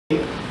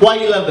Why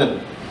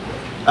 11?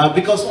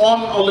 Because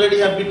one already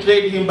had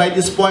betrayed him by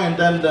this point,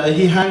 and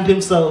he hanged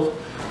himself.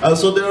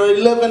 So there are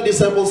 11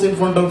 disciples in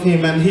front of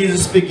him, and he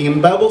is speaking. And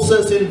the Bible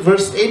says in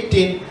verse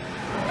 18,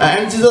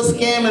 and Jesus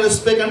came and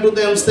spake unto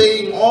them,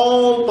 saying,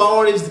 all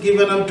power is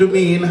given unto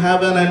me in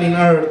heaven and in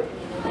earth.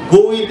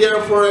 Go ye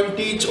therefore and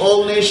teach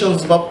all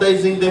nations,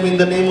 baptizing them in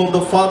the name of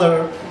the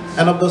Father,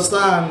 and of the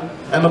Son,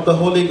 and of the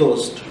Holy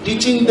Ghost,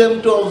 teaching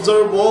them to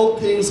observe all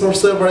things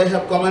whatsoever I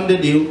have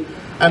commanded you.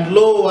 And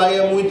lo, I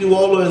am with you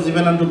always,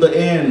 even unto the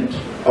end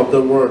of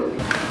the world.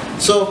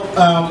 So,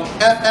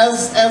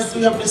 as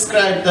we have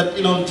described, that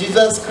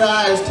Jesus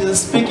Christ is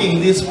speaking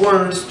these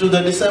words to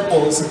the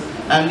disciples,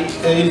 and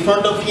in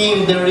front of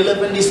him there are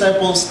 11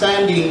 disciples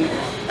standing.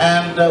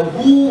 And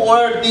who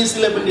are these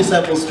 11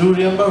 disciples? Do you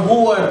remember?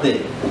 Who are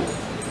they?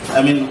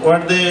 I mean,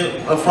 were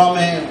they from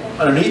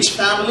a rich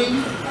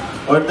family?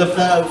 Or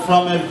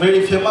from a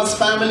very famous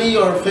family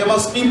or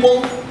famous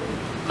people?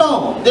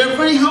 No, they're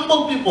very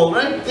humble people,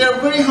 right? They're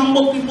very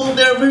humble people,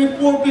 they're very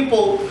poor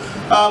people,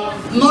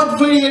 not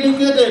very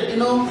educated,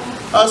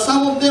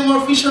 Some of them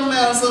are fishermen,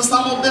 and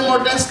some of them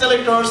are tax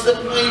collectors.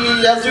 That,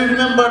 as you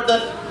remember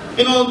that,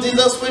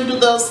 Jesus went to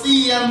the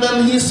sea, and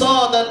then he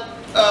saw that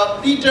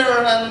Peter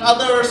and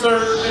others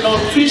are,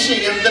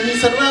 fishing, and then he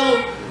said,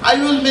 well, I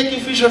will make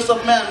you fishers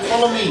of men,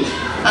 follow me.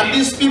 And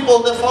these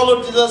people, they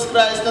followed Jesus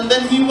Christ. And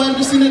then he went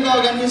to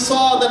synagogue and he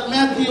saw that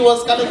Matthew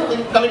was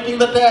collecting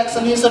the tax.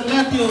 And he said,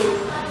 Matthew,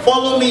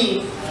 follow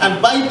me.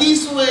 And by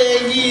this way,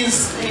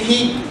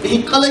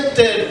 he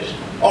collected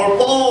or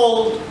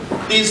called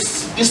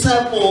these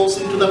disciples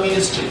into the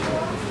ministry.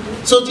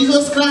 So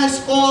Jesus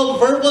Christ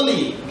called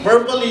verbally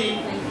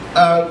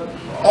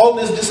all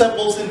these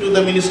disciples into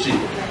the ministry.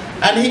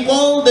 And he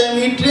called them,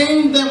 he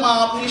trained them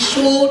up, he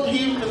showed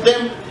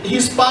them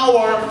his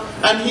power,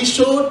 and he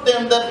showed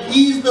them that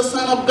he is the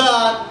Son of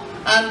God.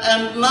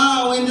 And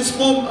now in this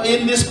point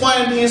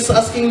he is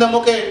asking them,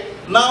 okay,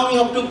 now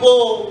you have to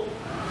go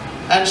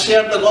and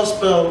share the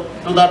gospel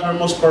to the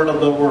uttermost part of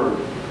the world.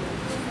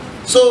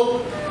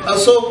 So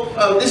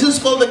this is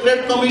called the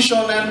Great Commission,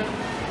 and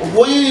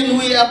when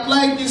we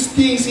apply these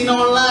things in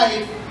our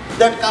life,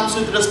 that comes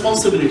with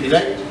responsibility,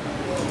 right?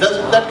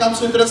 That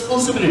comes with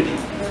responsibility.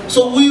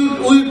 So we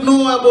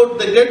know about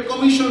the Great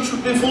Commission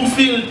should be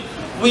fulfilled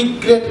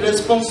with great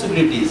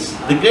responsibilities.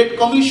 The Great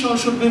Commission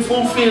should be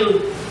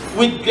fulfilled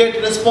with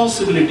great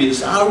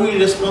responsibilities. Are we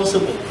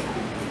responsible?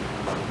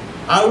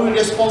 Are we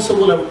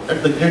responsible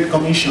at the Great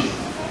Commission?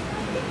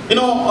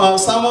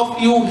 Some of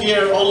you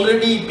here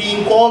already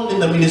being called in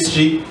the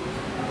ministry,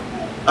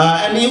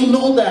 and you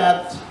know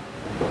that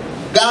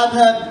God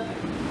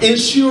had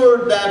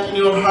ensured that in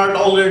your heart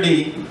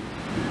already.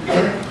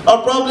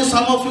 Or probably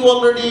some of you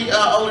already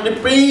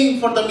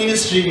praying for the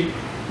ministry,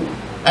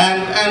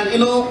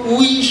 and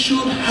we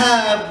should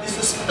have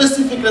this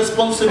specific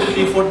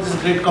responsibility for this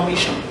Great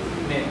Commission.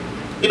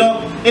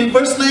 In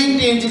verse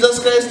 19, Jesus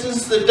Christ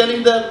is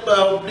telling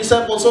the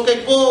disciples,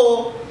 okay,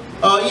 go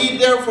ye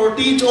therefore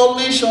teach all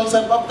nations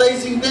and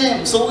baptizing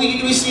them. So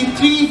we see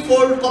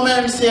threefold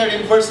commands here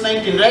in verse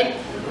 19, right?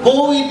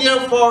 Go ye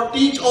therefore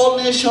teach all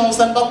nations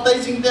and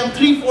baptizing them.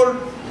 Threefold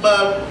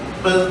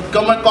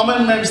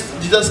commandments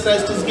Jesus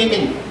Christ is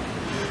giving.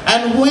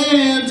 And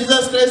when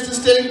Jesus Christ is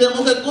telling them,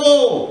 okay,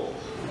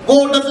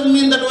 go doesn't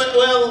mean that,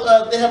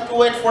 well, they have to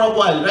wait for a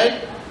while,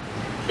 right?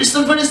 It's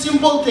a very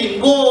simple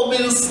thing. Go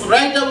means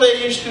right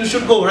away you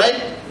should go,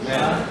 right?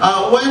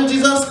 Yeah. When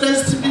Jesus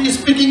Christ is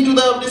speaking to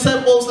the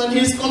disciples and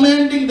he's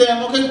commanding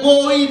them, okay,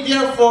 go ye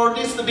therefore,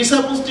 the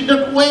disciples did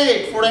not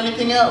wait for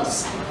anything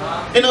else.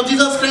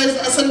 Jesus Christ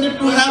ascended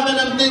to heaven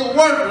and they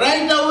worked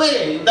right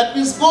away. That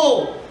means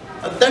go.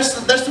 That's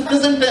the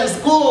present tense,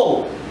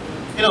 go.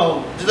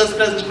 Jesus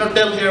Christ did not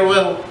tell here,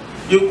 well,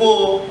 you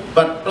go,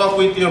 but talk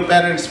with your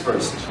parents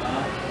first.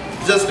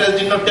 Jesus Christ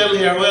did not tell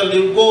here, well,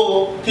 you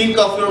go, think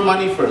of your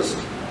money first.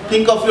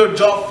 Think of your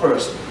job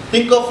first.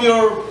 Think of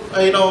your,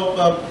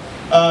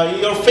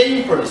 your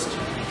fame first.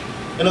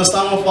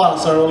 Some of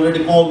us are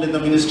already called in the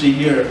ministry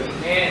here.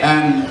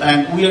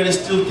 And we are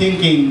still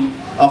thinking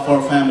of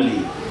our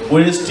family.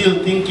 We're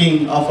still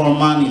thinking of our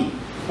money.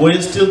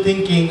 We're still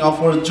thinking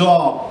of our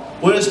job.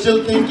 We're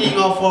still thinking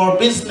of our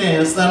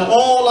business and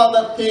all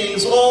other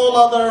things, all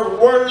other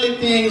worldly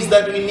things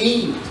that we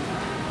need.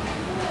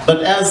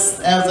 But as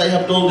I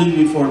have told you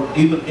before,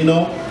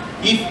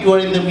 if you are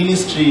in the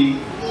ministry,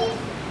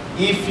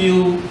 if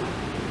you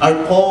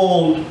are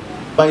called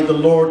by the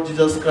Lord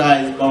Jesus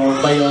Christ or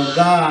by your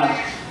God,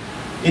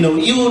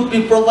 you would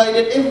be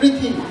provided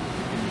everything.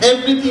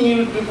 Everything you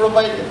would be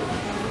provided.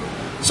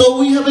 So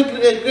we have a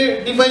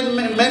great divine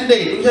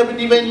mandate. We have a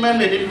divine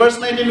mandate. In verse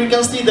 19 we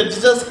can see that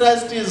Jesus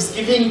Christ is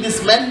giving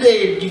this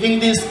mandate, giving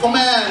this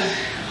command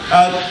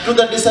to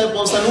the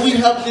disciples. And we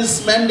have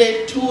this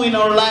mandate too in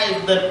our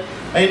life that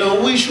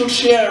we should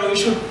share, we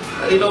should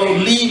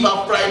live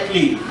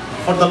uprightly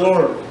for the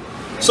Lord.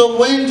 So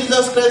when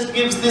Jesus Christ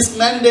gives this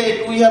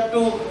mandate, we have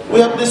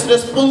this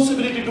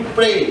responsibility to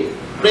pray.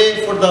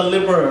 pray for the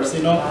laborers,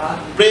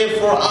 pray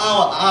for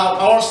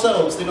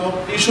ourselves,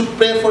 you should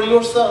pray for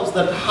yourselves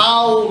that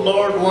how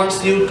Lord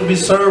wants you to be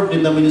served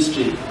in the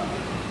ministry.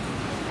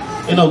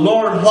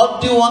 Lord,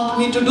 what do you want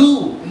me to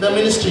do in the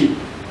ministry?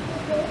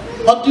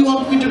 What do you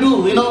want me to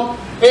do?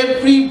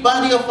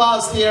 Everybody of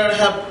us here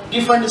have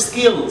different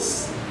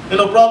skills.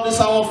 Probably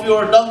some of you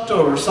are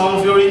doctors, some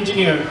of you are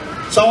engineers,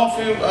 some of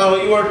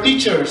you are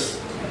teachers.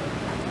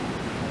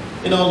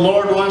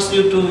 Lord wants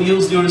you to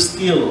use your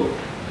skill,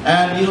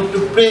 and you have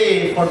to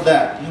pray for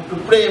that. You have to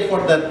pray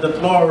for that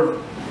Lord,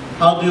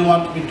 how do you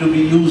want me to be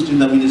used in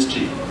the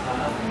ministry?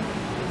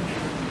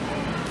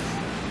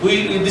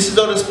 This is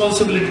our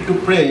responsibility to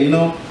pray.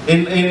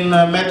 In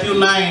Matthew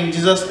 9,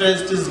 Jesus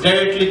Christ is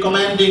directly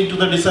commanding to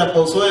the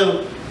disciples,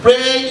 well,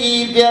 pray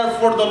ye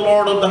therefore the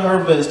Lord of the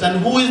harvest. And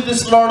who is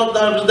this Lord of the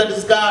harvest? That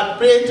is God.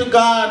 Pray to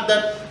God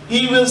that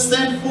He will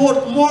send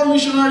forth more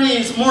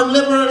missionaries, more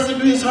laborers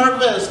into His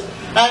harvest.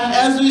 And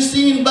as we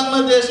see in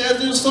Bangladesh,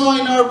 as you saw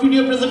in our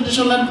video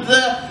presentation, and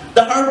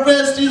the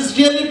harvest is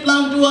really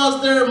planned to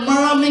us. There are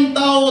maraming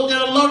tao, there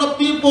are a lot of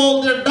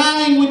people, they're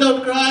dying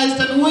without Christ,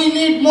 and we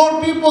need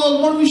more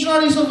people, more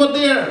missionaries over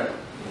there.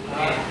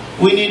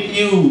 We need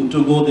you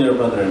to go there,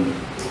 brethren.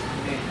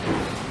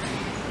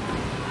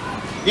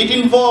 It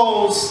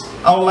involves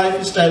our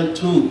lifestyle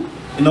too.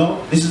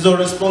 This is our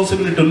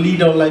responsibility to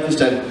lead our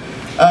lifestyle.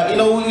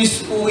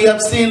 We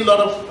have seen a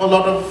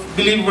lot of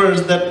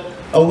believers that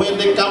when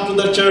they come to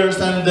the church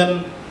and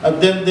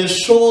then they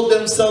show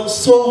themselves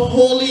so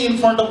holy in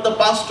front of the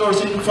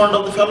pastors, in front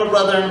of the fellow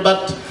brethren,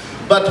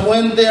 but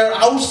when they are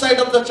outside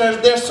of the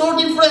church, they are so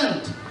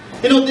different.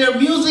 Their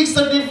musics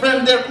are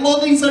different, their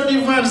clothing are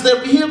different,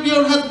 their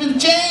behavior has been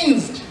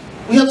changed.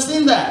 We have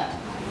seen that.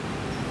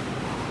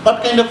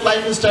 What kind of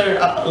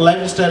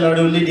lifestyle are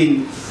you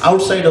leading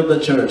outside of the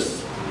church?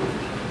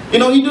 You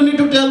don't need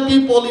to tell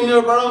people in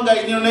your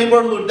barangay, in your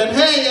neighborhood that,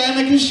 hey, I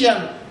am a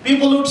Christian.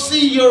 People would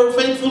see your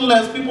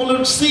faithfulness, people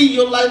would see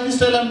your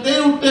lifestyle, and they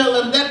would tell,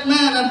 and that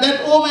man and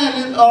that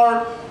woman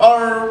or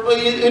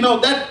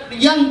that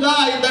young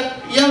guy,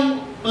 that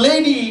young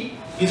lady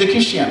is a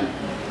Christian.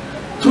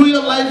 Through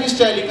your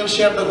lifestyle you can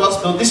share the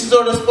gospel. This is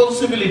our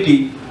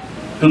responsibility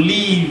to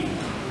live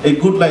a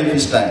good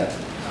lifestyle.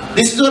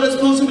 This is our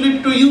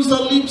responsibility to use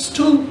our lips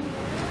too.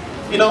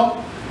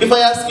 If I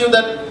ask you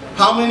that,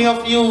 how many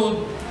of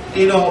you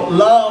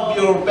love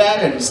your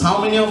parents? How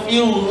many of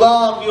you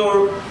love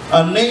your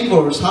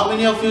neighbors? How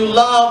many of you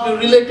love your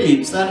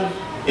relatives? And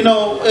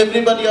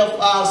everybody of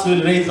us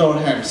will raise our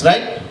hands,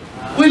 right?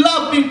 We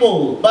love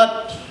people,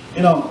 but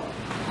we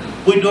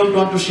don't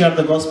want to share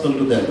the gospel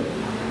to them.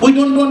 We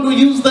don't want to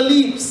use the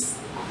lips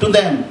to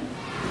them.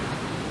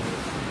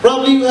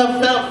 Probably you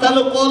have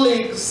fellow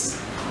colleagues,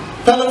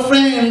 fellow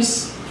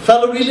friends,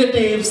 fellow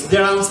relatives, they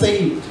are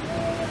unsaved.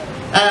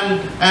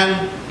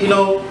 And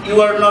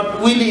you are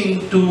not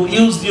willing to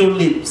use your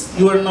lips.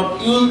 You are not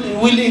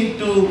willing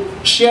to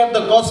share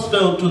the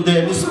gospel to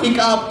them, speak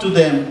up to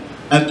them.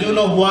 And do you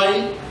know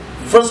why?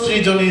 First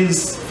reason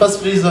is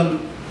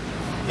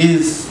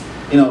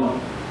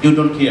you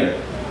don't care.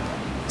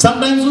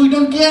 Sometimes we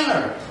don't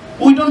care.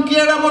 We don't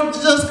care about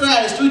Jesus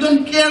Christ. We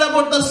don't care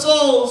about the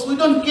souls. We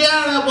don't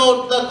care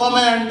about the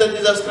command that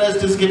Jesus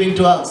Christ is giving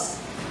to us.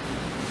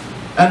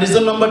 And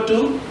reason number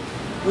 2,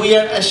 we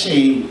are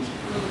ashamed.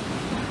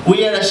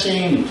 We are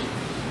ashamed.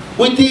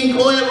 We think,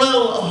 oh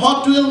well,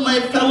 what will my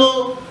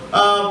fellow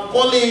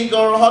colleague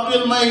or what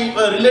will my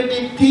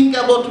relative think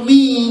about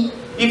me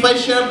if I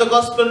share the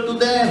gospel to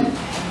them?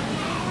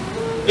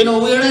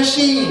 We are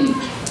ashamed.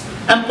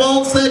 And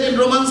Paul said in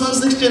Romans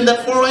 16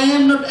 that, for I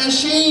am not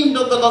ashamed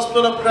of the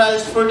gospel of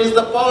Christ, for it is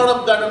the power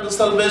of God unto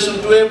salvation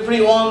to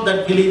everyone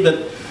that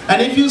believeth.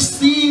 And if you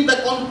see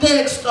the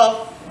context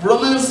of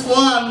Romans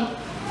 1,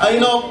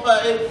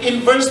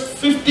 in verse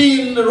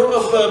 15,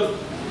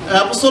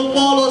 Apostle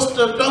Paul was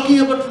talking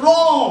about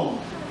Rome.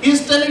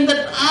 He's telling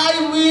that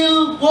I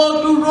will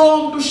go to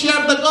Rome to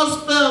share the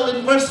gospel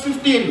in verse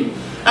 15.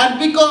 And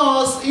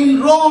because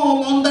in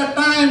Rome, on that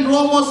time,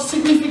 Rome was a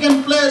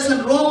significant place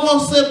and Rome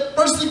was a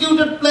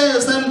persecuted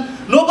place,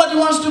 and nobody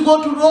wants to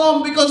go to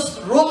Rome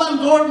because Roman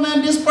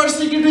government is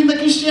persecuting the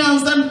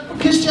Christians and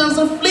Christians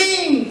are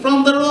fleeing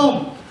from the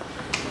Rome.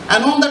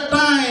 And on that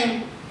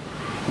time,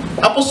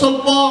 Apostle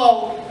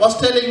Paul was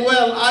telling,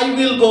 well, I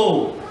will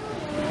go.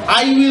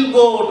 I will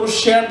go to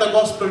share the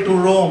gospel to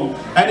Rome.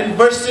 And in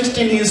verse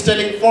 16 he is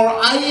telling, for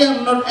I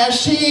am not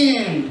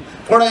ashamed.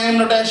 For I am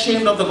not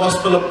ashamed of the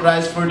gospel of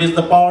Christ, for it is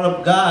the power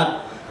of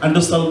God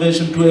unto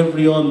salvation to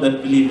everyone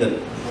that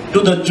believeth. To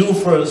the Jew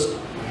first,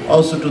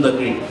 also to the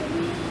Greek.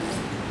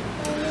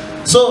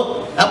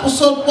 So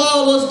Apostle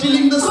Paul was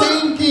dealing the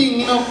same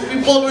thing.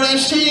 People were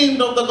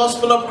ashamed of the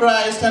gospel of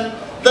Christ, and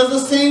that's the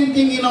same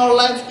thing in our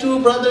life too,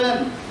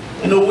 brethren.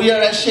 We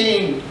are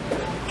ashamed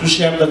to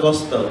share the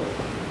gospel.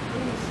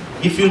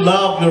 If you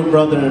love your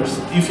brothers,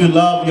 if you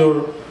love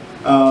your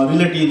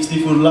relatives,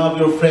 if you love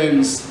your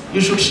friends, you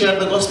should share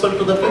the gospel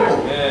to the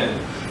people.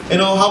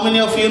 How many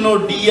of you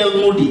know D.L.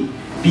 Moody?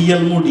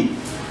 D.L. Moody.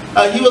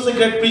 He was a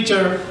great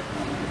preacher,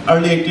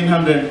 early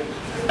 1800.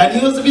 And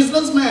he was a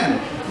businessman.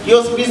 He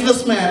was a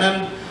businessman,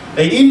 and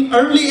in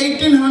early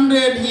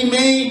 1800, he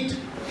made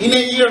in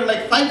a year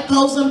like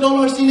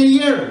 $5,000 in a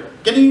year.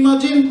 Can you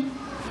imagine?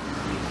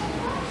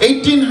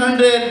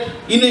 1800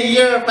 in a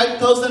year,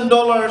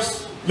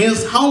 $5,000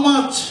 means how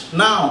much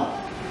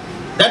now?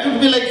 That would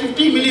be like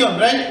 50 million,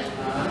 right?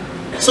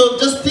 So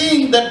just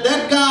think that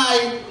that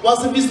guy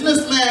was a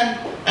businessman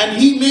and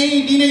he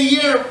made in a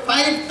year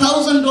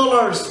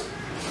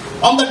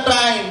 $5,000 on the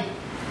time,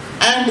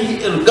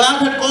 and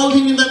God had called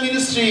him in the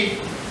ministry,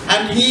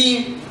 and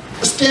he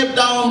stepped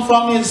down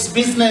from his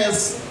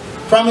business,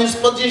 from his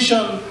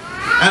position,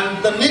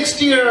 and the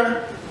next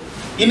year,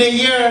 in a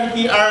year,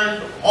 he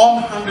earned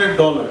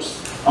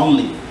 $100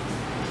 only.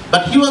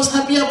 But he was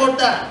happy about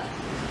that.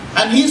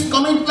 And his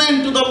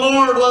commitment to the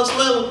Lord was,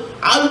 well,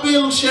 I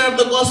will share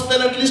the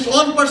gospel at least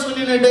one person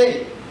in a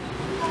day.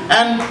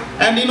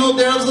 And you know,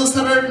 there was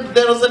a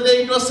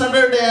day, it was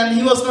Saturday, and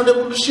he was not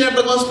able to share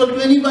the gospel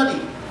to anybody.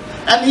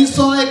 And he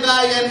saw a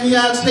guy and he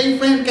asked, hey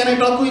friend, can I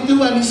talk with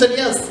you? And he said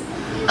yes.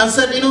 And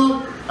said, you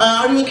know,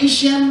 are you a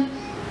Christian?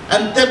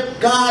 And that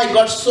guy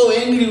got so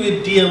angry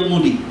with D.L.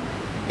 Moody.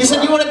 He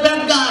said, you are a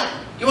bad guy.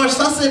 You are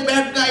such a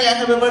bad guy I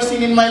have ever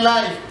seen in my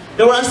life.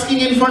 They were asking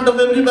in front of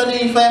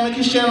everybody if I am a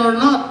Christian or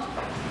not.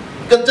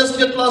 Just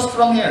get lost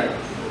from here.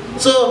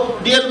 So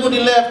D.L. Moody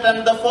left,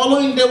 and the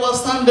following day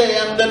was Sunday,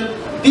 and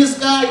then this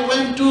guy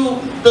went to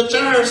the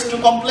church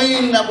to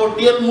complain about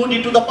D.L.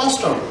 Moody to the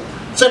pastor.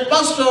 Said,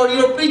 Pastor,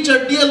 your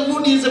preacher D.L.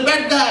 Moody is a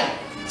bad guy.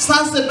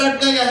 Such a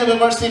bad guy I have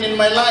ever seen in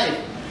my life.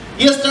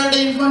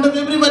 Yesterday in front of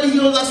everybody he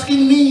was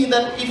asking me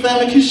that if I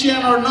am a Christian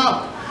or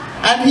not.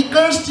 And he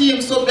cursed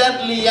him so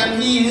badly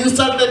and he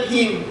insulted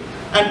him.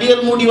 And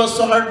D.L. Moody was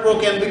so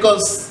heartbroken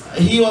because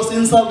he was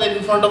insulted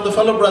in front of the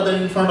fellow brother,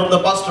 in front of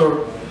the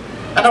pastor.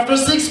 And after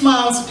 6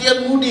 months,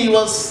 D.L. Moody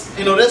was,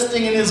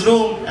 resting in his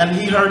room, and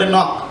he heard a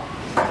knock.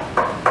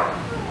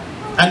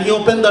 And he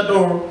opened the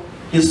door.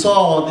 He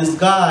saw this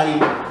guy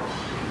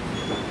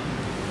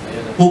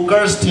who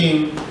cursed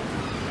him,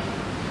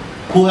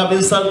 who had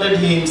insulted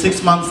him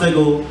 6 months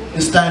ago,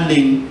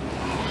 standing,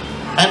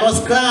 and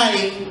was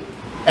crying,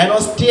 and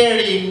was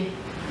tearing,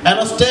 and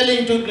was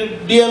telling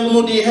to D.L.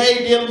 Moody,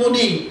 hey D.L.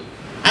 Moody,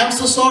 I'm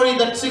so sorry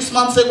that 6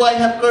 months ago I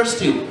have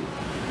cursed you.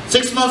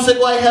 6 months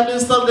ago I have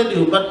insulted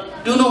you,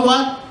 but do you know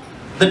what?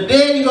 The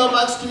day you have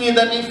asked me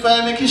that if I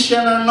am a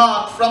Christian or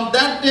not, from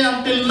that day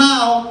until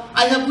now,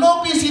 I have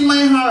no peace in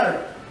my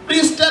heart.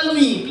 Please tell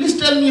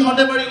me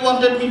whatever you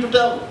wanted me to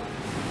tell.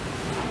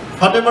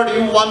 Whatever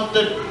you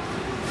wanted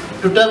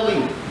to tell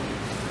me.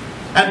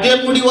 And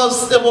D.L. Moody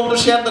was able to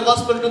share the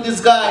gospel to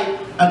this guy,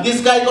 and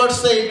this guy got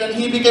saved, and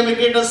he became a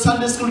greatest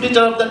Sunday school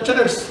teacher of the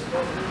church.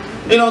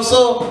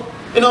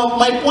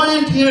 My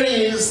point here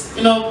is,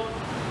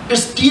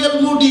 it's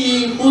D.L.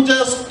 Moody who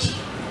just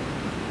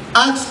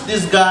asked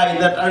this guy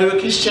that, are you a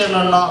Christian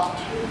or not?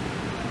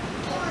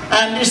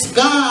 And it's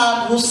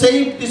God who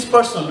saved this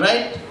person,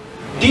 right?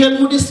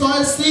 D.L. Moody saw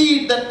a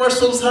seed that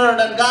person's heard,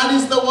 and God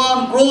is the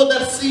one who grew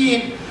that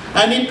seed,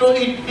 and it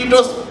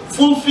was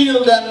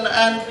fulfilled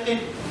and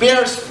it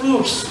bears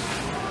fruits.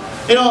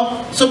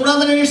 So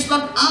brother, it's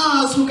not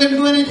us who can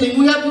do anything.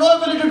 We have no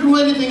ability to do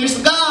anything.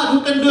 It's God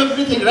who can do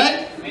everything,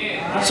 right?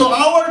 So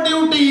our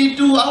duty,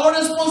 our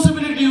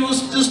responsibility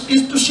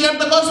is to share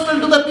the gospel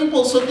to the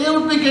people so they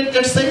would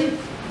get saved.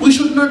 We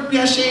should not be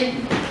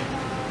ashamed.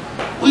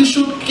 We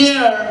should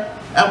care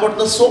about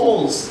the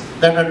souls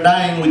that are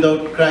dying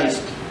without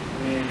Christ.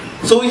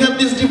 So we have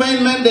this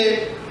divine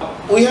mandate.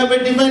 We have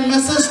a divine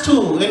message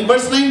too. In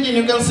verse 19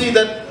 you can see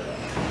that,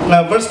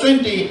 verse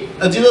 20,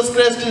 Jesus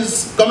Christ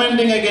is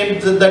commenting again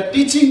that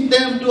teaching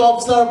them to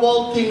observe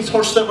all things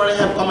whatsoever I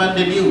have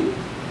commanded you.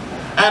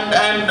 And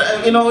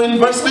in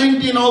verse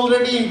 19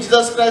 already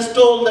Jesus Christ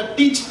told that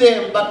teach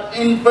them, but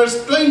in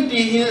verse 20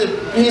 he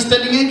is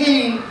telling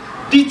again,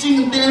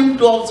 teaching them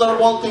to observe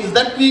all things.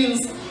 That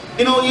means,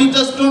 you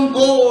just don't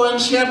go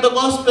and share the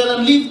gospel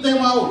and leave them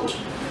out.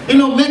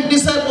 Make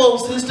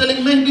disciples. He's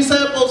telling make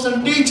disciples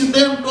and teach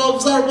them to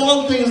observe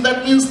all things.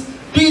 That means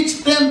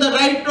teach them the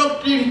right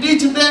doctrine.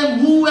 Teach them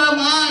who am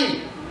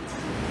I.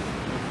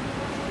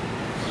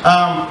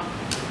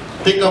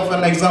 Think of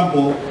an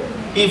example.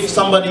 If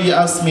somebody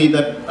asks me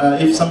that,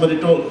 if somebody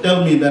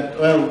tell me that,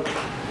 well,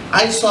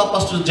 I saw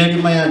Pastor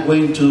Jeremiah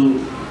going to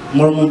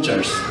Mormon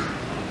church.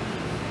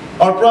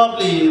 Or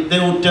probably they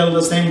would tell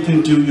the same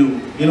thing to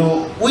you.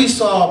 We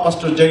saw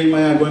Pastor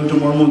Jeremiah going to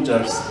Mormon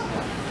church.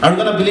 Are you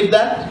going to believe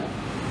that?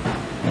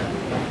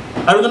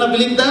 Are you going to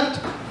believe that?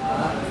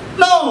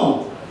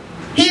 No.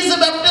 He's a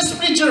Baptist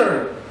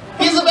preacher.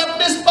 He's a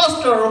Baptist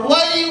pastor.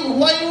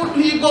 Why would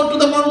he go to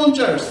the Mormon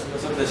church?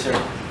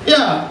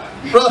 Yeah.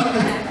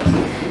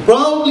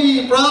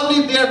 Probably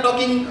they are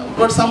talking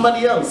about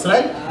somebody else,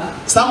 right?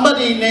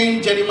 Somebody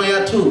named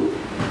Jeremiah too.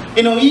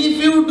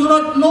 If you do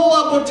not know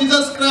about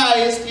Jesus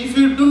Christ, if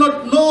you do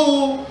not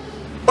know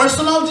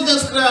personal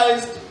Jesus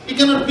Christ, you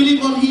cannot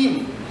believe on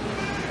Him.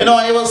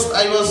 I was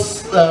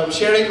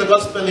sharing the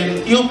gospel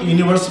in UP,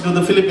 University of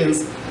the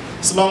Philippines.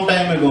 It's a long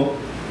time ago,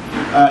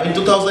 in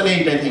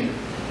 2008 I think.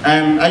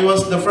 And I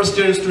was the first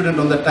year student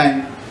on that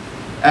time.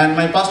 And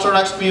my pastor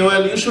asked me,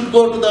 well, you should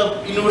go to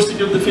the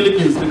University of the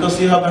Philippines because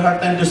you have a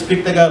hard time to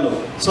speak Tagalog.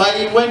 So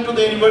I went to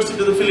the University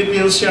of the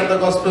Philippines, shared the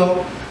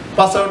gospel,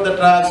 passed out the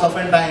tracts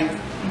oftentimes.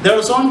 There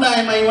was one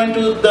time I went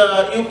to the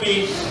UP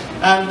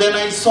and then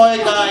I saw a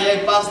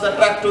guy, I passed the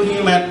tract to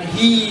him and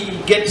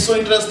he gets so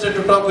interested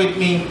to talk with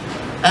me.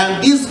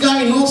 And this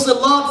guy knows a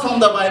lot from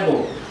the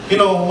Bible. You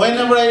know,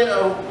 whenever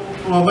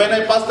when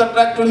I passed the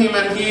tract to him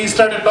and he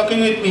started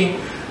talking with me,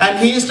 and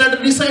he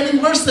started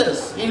reciting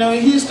verses. You know,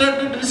 he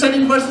started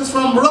reciting verses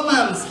from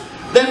Romans,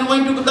 then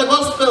went to the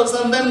Gospels,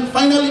 and then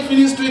finally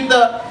finished with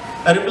the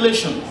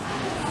Revelation.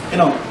 You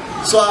know,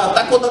 so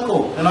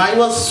tako. You know, I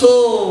was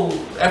so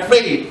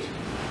afraid,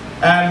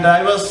 and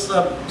I was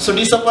so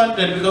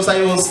disappointed because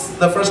I was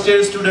the first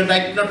year student.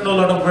 I did not know a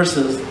lot of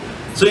verses.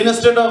 So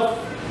instead of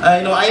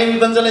you know, I am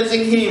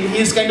evangelizing him, he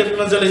is kind of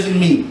evangelizing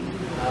me.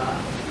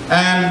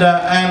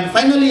 And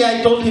finally,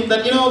 I told him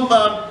that, you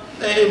know,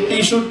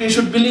 you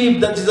should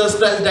believe that Jesus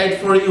Christ died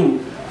for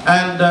you,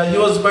 and he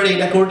was buried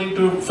according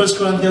to 1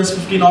 Corinthians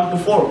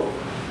 15:1-4.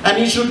 And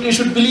you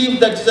should believe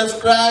that Jesus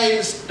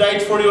Christ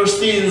died for your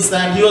sins,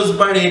 and he was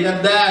buried,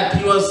 and that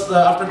he was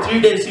after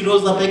 3 days he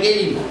rose up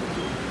again.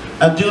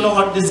 And do you know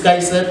what this guy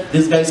said?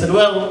 This guy said,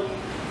 well,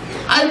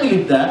 I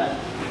believe that.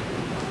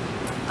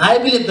 I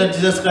believe that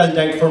Jesus Christ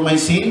died for my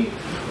sin,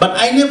 but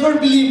I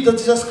never believed that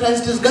Jesus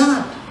Christ is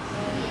God.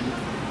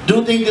 Do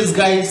you think this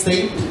guy is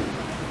saved?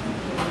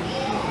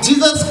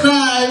 Jesus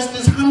Christ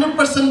is 100%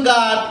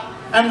 God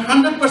and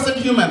 100%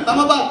 human.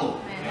 Tama ba ako?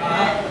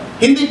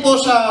 Hindi po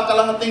siya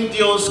kalahating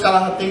Diyos,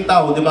 kalahating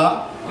tao, di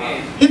ba?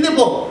 Hindi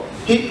po.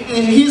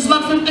 He is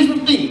not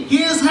 50-50.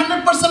 He is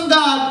 100%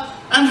 God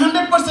and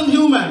 100%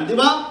 human, di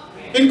ba?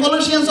 In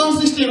Colossians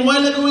 1:16, a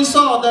while ago we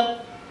saw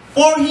that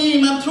for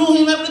Him and through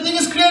Him everything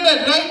is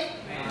created, right?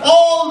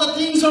 All the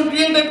things are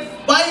created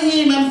by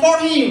Him and for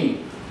Him.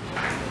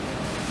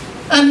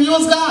 And He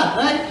was God,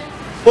 right?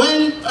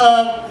 When,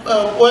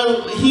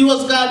 well, He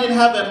was God in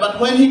heaven, but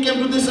when He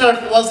came to this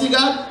earth, was He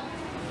God?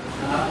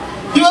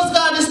 He was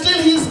God, still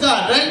He is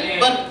God,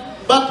 right?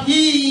 But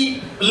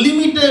He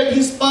limited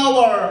His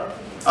power,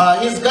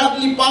 His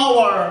godly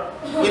power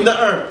in the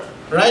earth,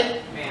 right?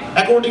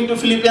 According to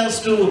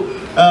Philippians 2,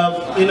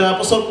 you know,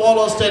 Apostle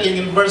Paul was telling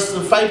in verse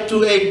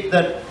 5-8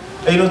 that,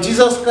 you know,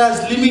 Jesus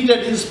Christ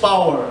limited His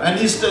power, and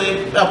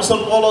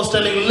Apostle Paul was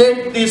telling,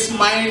 let this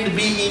mind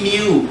be in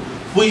you,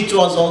 which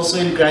was also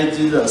in Christ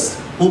Jesus,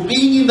 who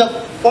being in the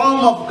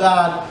form of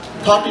God,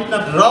 thought it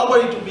not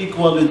robbery to be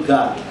equal with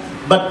God,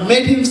 but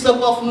made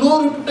himself of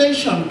no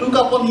reputation, took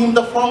upon him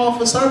the form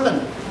of a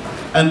servant,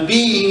 and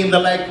being in the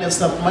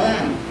likeness of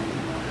man.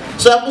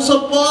 So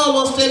Apostle Paul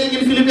was telling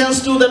in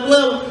Philippians 2 that,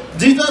 well,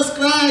 Jesus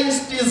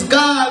Christ is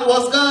God,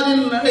 was God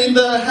in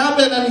the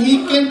heaven, and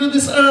He came to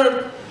this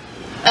earth,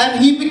 and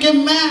He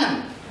became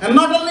man. And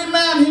not only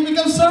man, He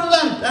became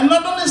servant. And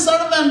not only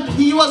servant,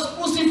 He was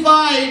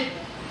crucified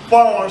for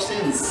our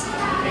sins.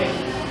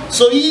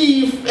 So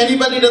if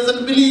anybody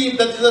doesn't believe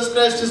that Jesus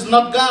Christ is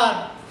not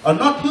God or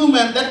not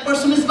human, that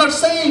person is not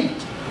saved.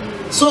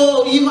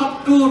 So you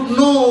have to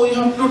know, you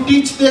have to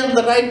teach them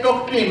the right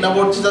doctrine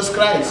about Jesus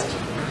Christ.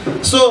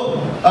 So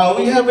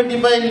we have a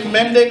divine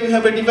mandate, we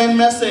have a divine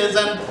message,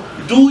 and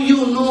do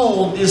you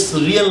know this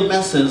real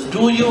message?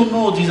 Do you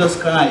know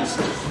Jesus Christ,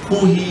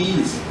 who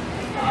He is?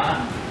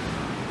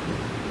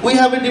 We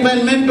have a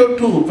divine mentor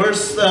too.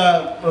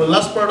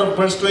 Last part of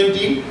verse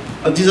 20,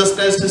 Jesus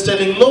Christ is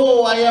telling,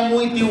 lo, I am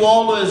with you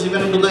always,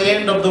 even to the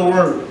end of the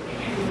world.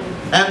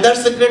 And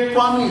that's a great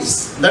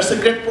promise. That's a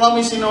great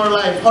promise in our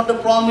life. What a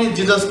promise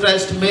Jesus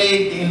Christ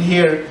made in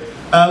here.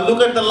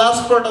 Look at the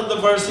last part of the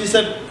verse. He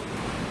said,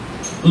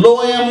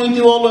 lo, I am with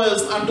you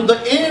always unto the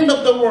end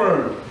of the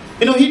world.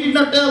 You know, He did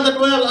not tell that,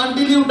 well,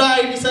 until you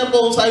die,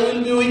 disciples, I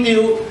will be with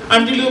you.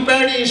 Until you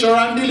perish or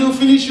until you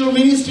finish your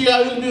ministry,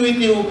 I will be with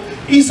you.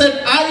 He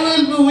said, I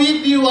will be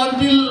with you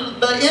until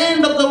the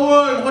end of the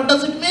world. What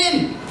does it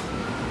mean?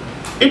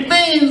 It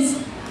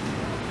means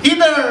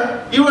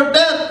either you are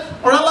dead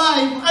or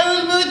alive, I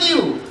will be with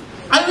you.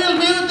 I will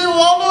be with you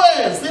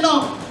always. You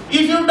know,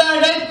 if you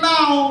die right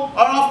now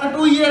or after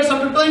 2 years,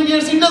 after 20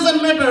 years, it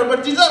doesn't matter.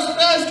 But Jesus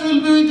Christ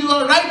will be with you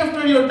right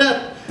after your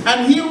death.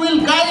 And He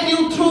will guide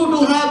you through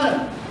to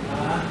heaven.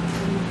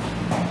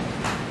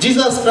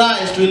 Jesus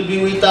Christ will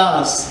be with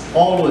us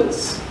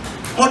always.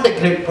 What a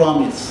great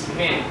promise.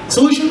 Amen.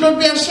 So we should not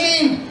be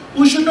ashamed.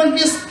 We should not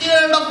be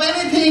scared of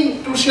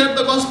anything to share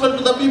the gospel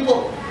to the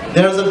people.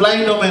 There was a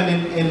blind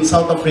woman in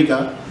South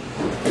Africa.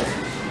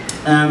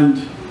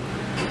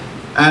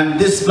 And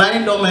this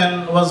blind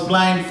woman was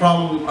blind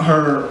from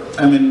her,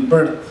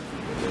 birth.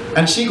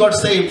 And she got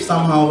saved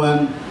somehow,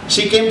 and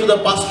she came to the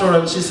pastor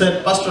and she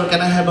said, Pastor, can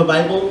I have a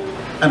Bible?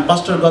 And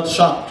pastor got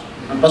shocked.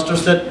 And pastor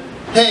said,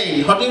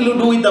 hey, what will you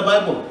do with the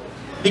Bible?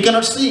 You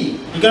cannot see,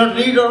 you cannot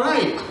read or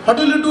write. What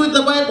will you do with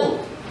the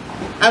Bible?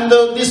 And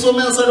this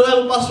woman said,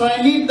 well, Pastor,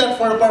 I need that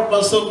for a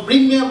purpose. So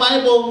bring me a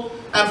Bible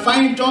and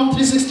find John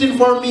 3:16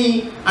 for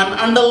me and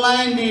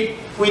underline it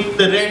with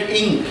the red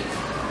ink.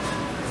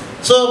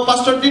 So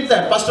pastor did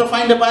that. Pastor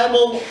find a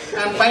Bible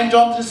and find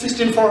John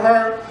 3:16 for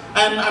her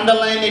and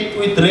underline it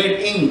with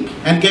red ink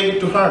and gave it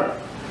to her.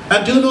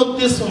 And do you know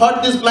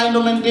what this blind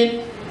woman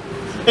did?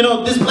 You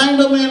know, this blind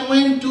woman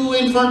went to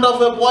in front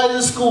of a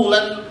boys' school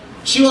and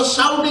she was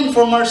shouting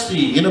for mercy,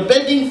 you know,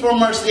 begging for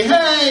mercy.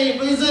 Hey,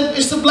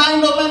 it's a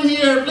blind woman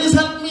here. Please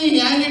help me.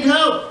 I need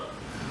help.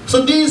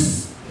 So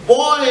these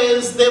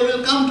boys, they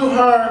will come to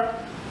her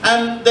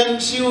and then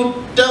she would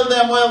tell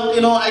them, well,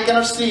 you know, I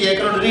cannot see, I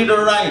cannot read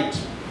or write.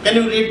 Can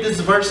you read this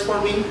verse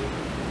for me?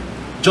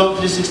 John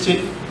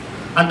 3:16,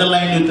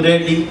 underlined with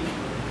red ink.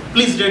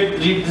 Please read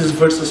these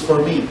verses for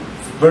me.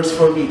 Verse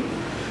for me.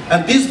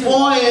 And these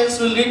boys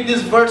will read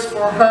this verse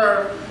for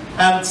her,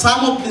 and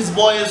some of these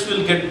boys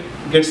will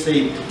get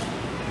saved.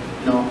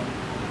 You know.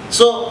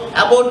 So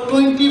about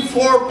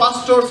 24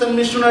 pastors and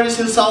missionaries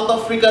in South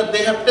Africa,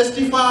 they have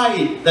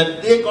testified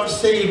that they got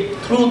saved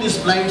through this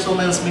blind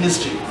woman's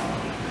ministry.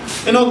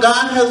 You know,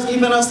 God has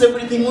given us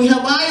everything. We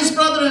have eyes,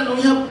 brethren.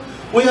 We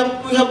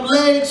have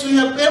legs. We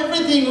have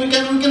everything. We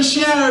can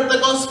share the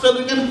gospel.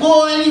 We can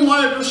go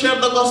anywhere to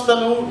share the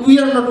gospel. We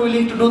are not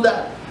willing to do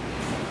that.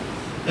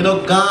 You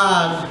know,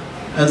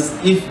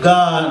 if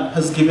God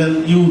has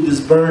given you this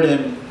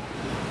burden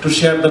to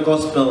share the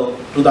gospel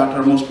to the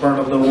uttermost part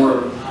of the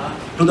world,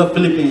 to the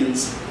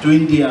Philippines, to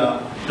India,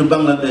 to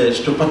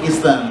Bangladesh, to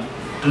Pakistan,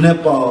 to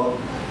Nepal,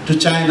 to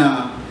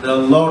China, there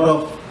are a lot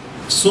of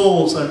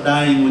souls are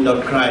dying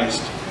without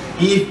Christ.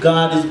 If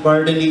God is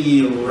burdening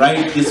you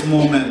right this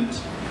moment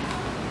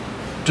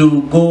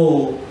to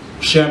go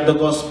share the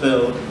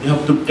gospel, you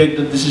have to take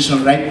the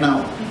decision right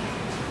now.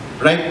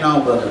 Right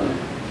now, brother.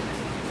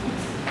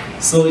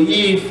 So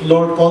if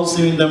Lord calls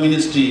you in the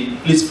ministry,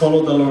 please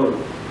follow the Lord.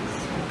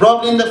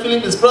 Probably in the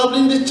Philippines, probably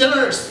in the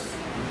church.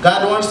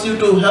 God wants you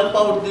to help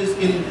out this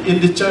in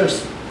the church.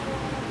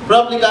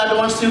 Probably God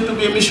wants you to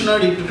be a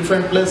missionary to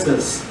different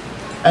places.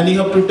 And you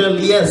have to tell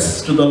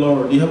yes to the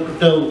Lord. You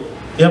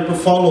have to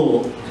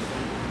follow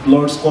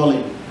Lord's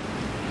calling.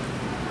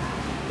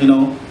 You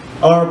know.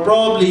 Or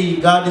probably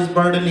God is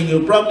burdening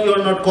you. Probably you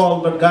are not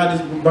called, but God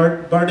is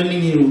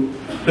burdening you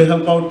to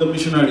help out the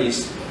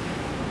missionaries,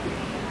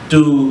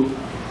 to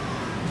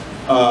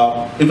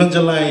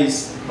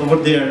evangelize over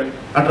there,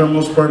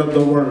 uttermost part of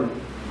the world.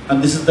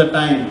 And this is the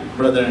time,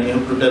 brother, you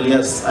have to tell,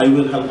 yes, I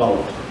will help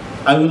out.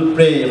 I will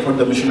pray for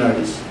the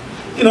missionaries.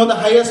 You know, the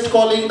highest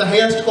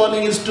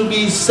calling is to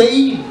be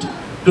saved,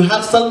 to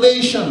have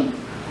salvation,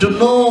 to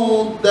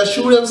know the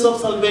assurance of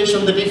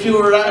salvation, that if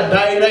you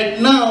die right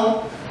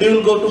now, you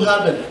will go to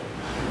heaven.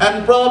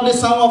 And probably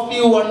some of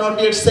you are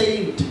not yet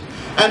saved.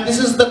 And this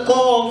is the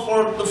call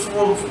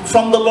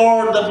from the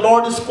Lord, that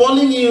Lord is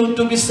calling you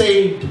to be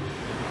saved.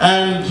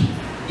 And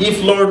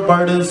if Lord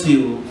burdens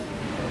you,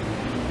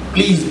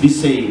 please be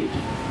saved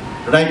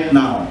right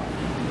now.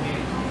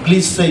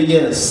 Please say,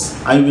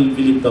 yes, I will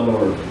believe the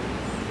Lord.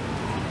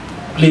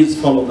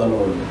 Please follow the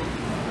Lord.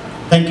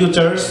 Thank you,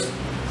 church.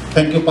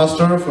 Thank you,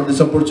 Pastor, for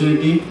this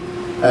opportunity.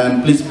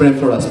 And please pray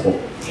for us, Pope.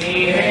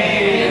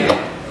 Amen.